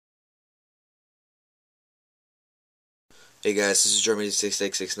Hey guys, this is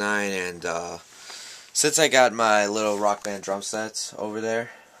Germany6669, and since I got my little Rock Band drum sets over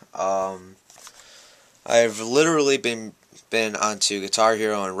there, I've literally been onto Guitar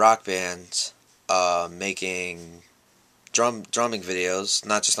Hero and Rock Band, making drumming videos,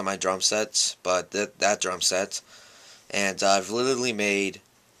 not just on my drum sets, but that drum set, and I've literally made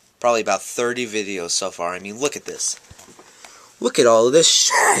probably about 30 videos so far. I mean, look at this. Look at all of this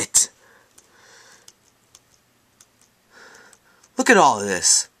shit! Look at all of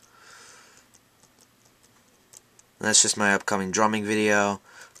this! That's just my upcoming drumming video,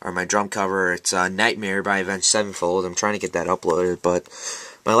 or my drum cover. It's Nightmare by Avenged Sevenfold. I'm trying to get that uploaded, but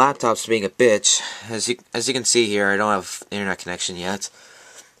my laptop's being a bitch. As you can see here, I don't have internet connection yet.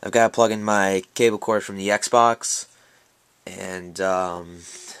 I've got to plug in my cable cord from the Xbox, and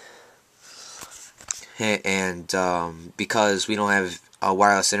because we don't have a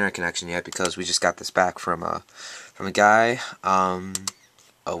wireless internet connection yet, because we just got this back from a guy.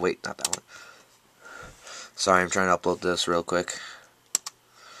 Oh wait, not that one. Sorry, I'm trying to upload this real quick.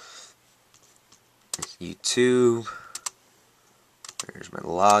 YouTube. There's my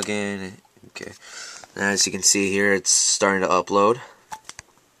login. Okay. And as you can see here, it's starting to upload.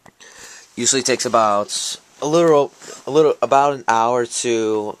 Usually takes about about an hour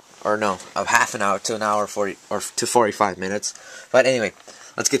to, or no, of half an hour to an hour 40 or to 45 minutes. But anyway,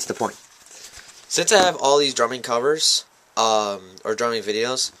 let's get to the point. Since I have all these drumming covers, or drumming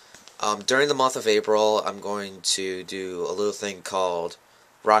videos, during the month of April, I'm going to do a little thing called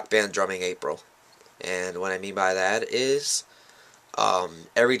Rock Band Drumming April. And what I mean by that is,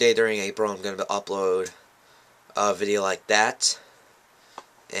 every day during April, I'm going to upload a video like that.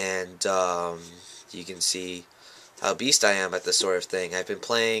 And you can see how beast I am at this sort of thing. I've been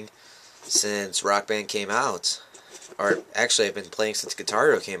playing since Rock Band came out. Or actually, I've been playing since Guitar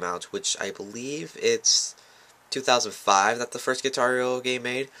Hero came out, which I believe it's 2005 that the first Guitar Hero game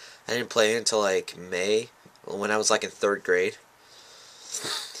made. I didn't play it until like May, when I was like in 3rd grade.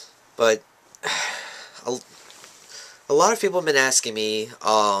 But a lot of people have been asking me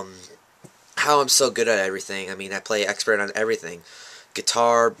how I'm so good at everything. I mean, I play expert on everything: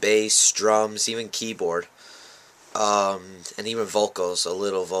 guitar, bass, drums, even keyboard, and even vocals, a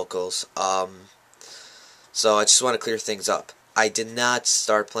little vocals. So I just want to clear things up. I did not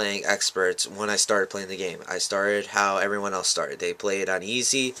start playing experts when I started playing the game. I started how everyone else started. They played on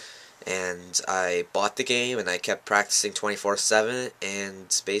easy, and I bought the game, and I kept practicing 24/7,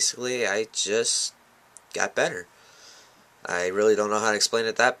 and basically I just got better. I really don't know how to explain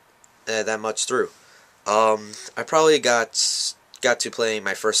it that much through. I probably got to playing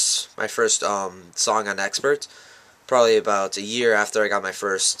my first song on expert probably about a year after I got my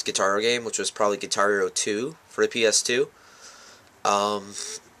first Guitar Hero game, which was probably Guitar Hero 2 for the PS2.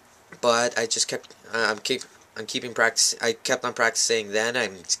 But I just kept I'm keeping practicing. I kept on practicing then. I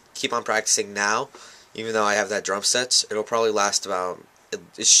keep on practicing now, even though I have that drum set. It'll probably last about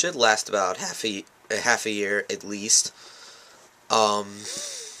it should last about half a year at least.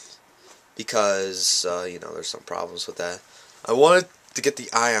 Because you know, there's some problems with that. I wanted to get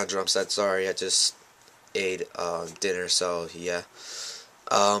the Ion drum set. Sorry, I just ate dinner, so yeah.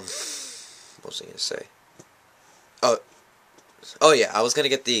 What was I gonna say? Oh yeah, I was gonna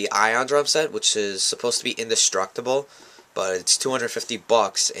get the Ion drum set, which is supposed to be indestructible, but it's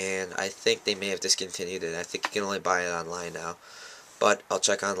 $250, and I think they may have discontinued it. I think you can only buy it online now. But I'll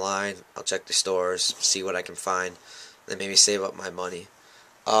check online, I'll check the stores, see what I can find, then maybe save up my money.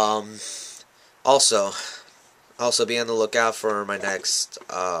 Also be on the lookout for my next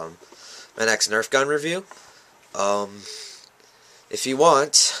Nerf gun review. If you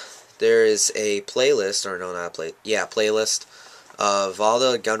want, there is a playlist, or no, not a playlist of all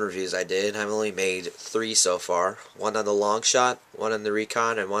the gun reviews I did. I've only made 3 so far. One on the Longshot, one on the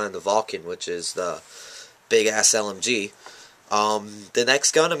Recon, and one on the Vulcan, which is the big ass LMG. The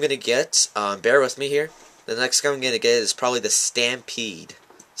next gun I'm gonna get, bear with me here. The next gun I'm gonna get is probably the Stampede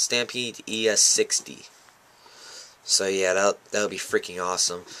ES60. So yeah, that'll be freaking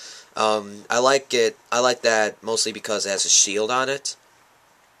awesome. I like it. I like that mostly because it has a shield on it,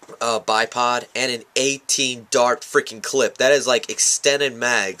 bipod, and an 18 dart freaking clip. That is like extended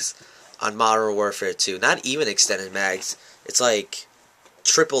mags on Modern Warfare 2. Not even extended mags. It's like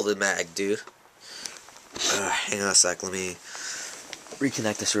triple the mag, dude. Hang on a sec. Let me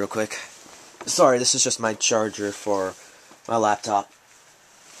reconnect this real quick. Sorry, this is just my charger for my laptop.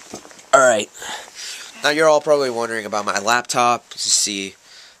 Alright. Now you're all probably wondering about my laptop. You see,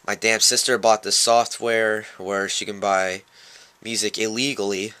 my damn sister bought this software where she can buy music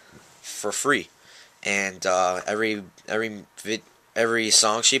illegally for free, and every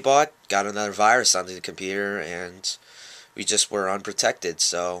song she bought got another virus on the computer, and we just were unprotected.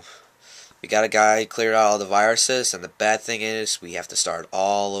 So we got a guy cleared out all the viruses, and the bad thing is we have to start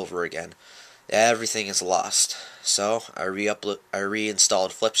all over again. Everything is lost. So I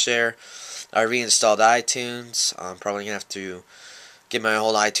reinstalled Flipshare. I reinstalled iTunes. I'm probably gonna have to get my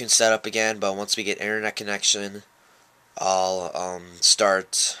whole iTunes set up again. But once we get internet connection, I'll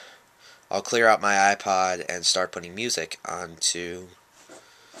clear out my iPod and start putting music onto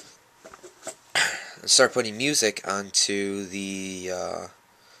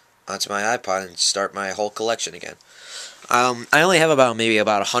onto my iPod and start my whole collection again. I only have maybe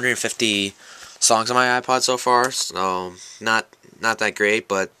about 150 songs on my iPod so far, so not that great,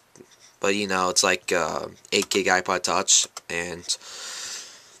 but you know, it's like 8 gig iPod Touch, and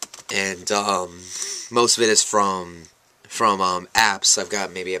most of it is from apps. I've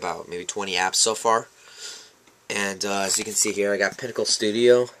got maybe 20 apps so far, and as you can see here, I got Pinnacle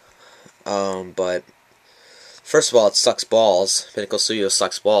Studio, but first of all, it sucks balls. Pinnacle Studio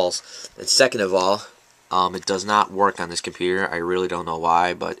sucks balls, and second of all, it does not work on this computer. I really don't know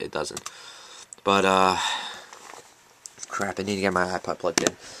why, but it doesn't. But crap, I need to get my iPod plugged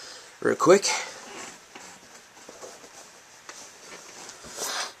in real quick.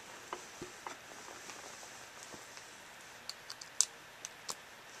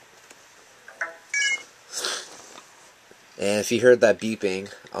 And if you heard that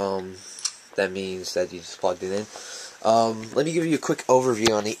beeping, that means that you just plugged it in. Let me give you a quick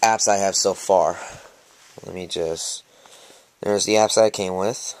overview on the apps I have so far. There's the apps I came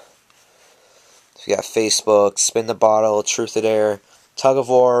with. So we got Facebook, Spin the Bottle, Truth or Dare, Tug of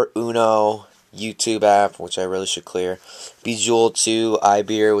War, Uno, YouTube app, which I really should clear, Bejeweled 2,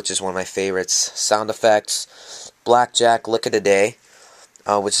 iBeer, which is one of my favorites, Sound Effects, Blackjack, Lick of the Day,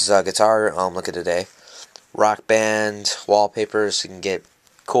 which is a guitar Lick of the Day, Rock Band, wallpapers. You can get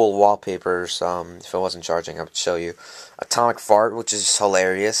cool wallpapers. If I wasn't charging, I would show you. Atomic Fart, which is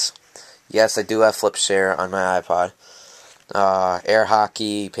hilarious. Yes, I do have Flipshare on my iPod. Air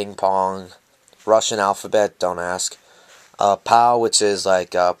Hockey, Ping Pong, Russian Alphabet, don't ask. POW, which is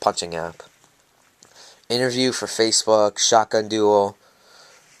like a punching app. Interview for Facebook, Shotgun Duel,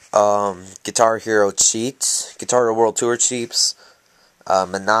 Guitar Hero Cheats, Guitar World Tour Cheats,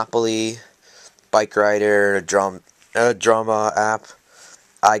 Monopoly, Bike Rider, Drama app,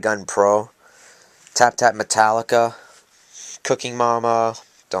 iGun Pro, Tap Tap Metallica, Cooking Mama,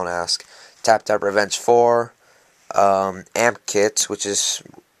 don't ask, Tap Tap Revenge 4, Amp Kit, which is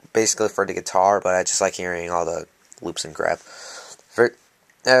basically for the guitar, but I just like hearing all the loops and crap.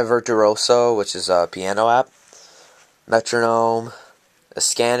 Virtuoso, which is a piano app, Metronome, a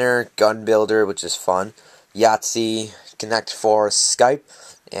scanner, Gun Builder, which is fun, Yahtzee, Connect 4, Skype,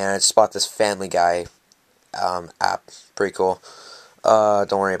 and I just bought this Family Guy app. Pretty cool.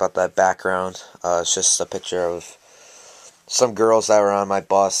 Don't worry about that background. It's just a picture of some girls that were on my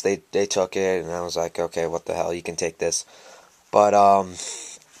bus. They took it, and I was like, okay, what the hell? You can take this. But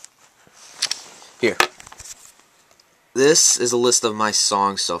here. This is a list of my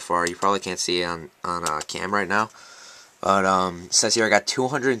songs so far. You probably can't see it on cam right now. But it says here I got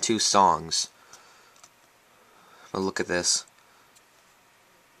 202 songs. But look at this.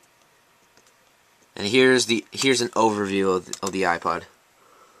 And here's an overview of the iPod.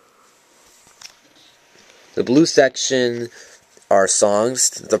 The blue section are songs,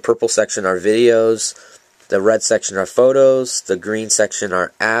 the purple section are videos, the red section are photos, the green section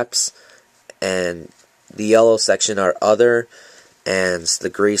are apps, and the yellow section are other, and the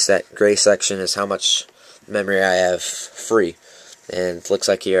gray section is how much memory I have free. And it looks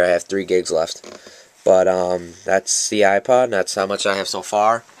like here I have 3 gigs left. But that's the iPod, and that's how much I have so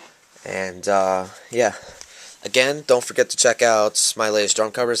far. And yeah, again, don't forget to check out my latest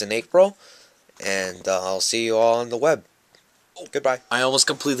drum covers in April, and I'll see you all on the web. Oh, goodbye. I almost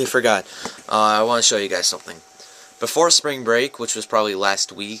completely forgot. I want to show you guys something. Before spring break, which was probably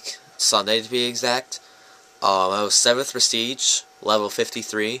last week, Sunday to be exact, I was 7th Prestige, level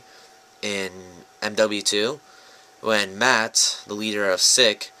 53 in MW2, when Matt, the leader of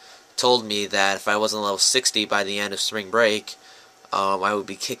SICK, told me that if I wasn't level 60 by the end of spring break, I would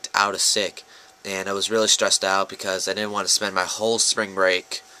be kicked out of SICK. And I was really stressed out because I didn't want to spend my whole spring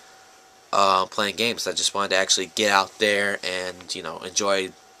break playing games. I just wanted to actually get out there and, you know,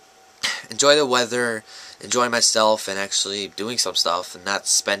 enjoy the weather, enjoy myself, and actually doing some stuff, and not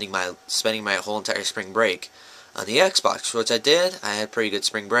spending my whole entire spring break on the Xbox, which I did. I had a pretty good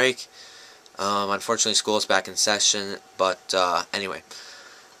spring break. Unfortunately, school is back in session, but anyway.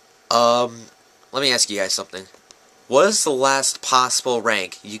 Let me ask you guys something. What is the last possible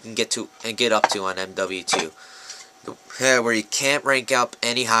rank you can get up to on MW2? Where you can't rank up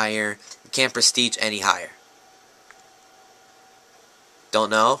any higher, you can't prestige any higher. Don't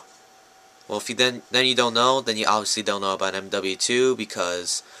know? Well, if you then you don't know, then you obviously don't know about MW2,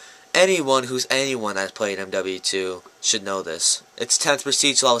 because anyone that's played MW2 should know this. It's 10th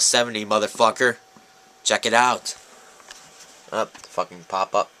Prestige level 70, motherfucker. Check it out. Up, fucking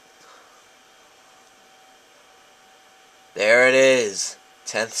pop up. There it is.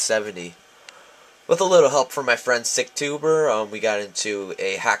 10th 70. With a little help from my friend SickTuber, we got into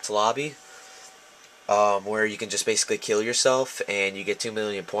a hacked lobby. Where you can just basically kill yourself and you get 2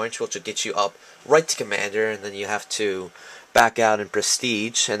 million points, which will get you up right to Commander, and then you have to back out in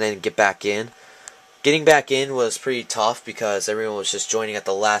Prestige and then get back in. Getting back in was pretty tough because everyone was just joining at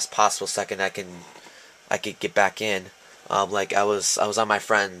the last possible second I could get back in. Like I was on my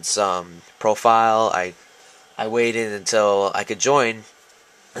friend's profile. I waited until I could join,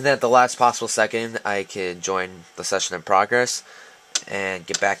 and then at the last possible second I could join the session in progress and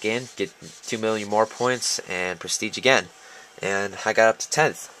get back in, get 2 million more points, and Prestige again. And I got up to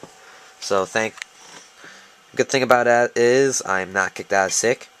 10th. So good thing about that is I'm not kicked out of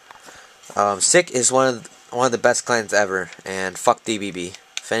Sick. Sick is one of the best clans ever, and fuck DBB.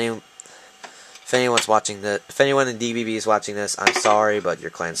 If anyone in DBB is watching this, I'm sorry, but your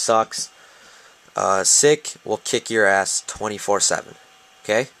clan sucks. Sick will kick your ass 24/7.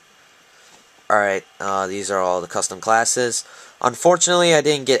 Okay? Alright, these are all the custom classes. Unfortunately, I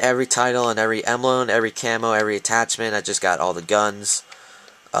didn't get every title and every emblem, every camo, every attachment. I just got all the guns.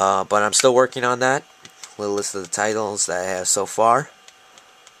 But I'm still working on that. Little list of the titles that I have so far.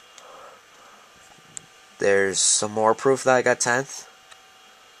 There's some more proof that I got 10th.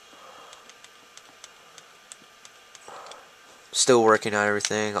 Still working on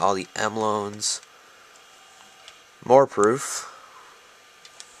everything. All the emblems. More proof.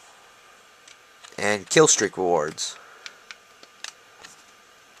 And kill streak rewards.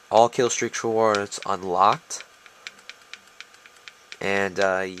 All kill streak rewards unlocked. And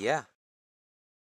yeah.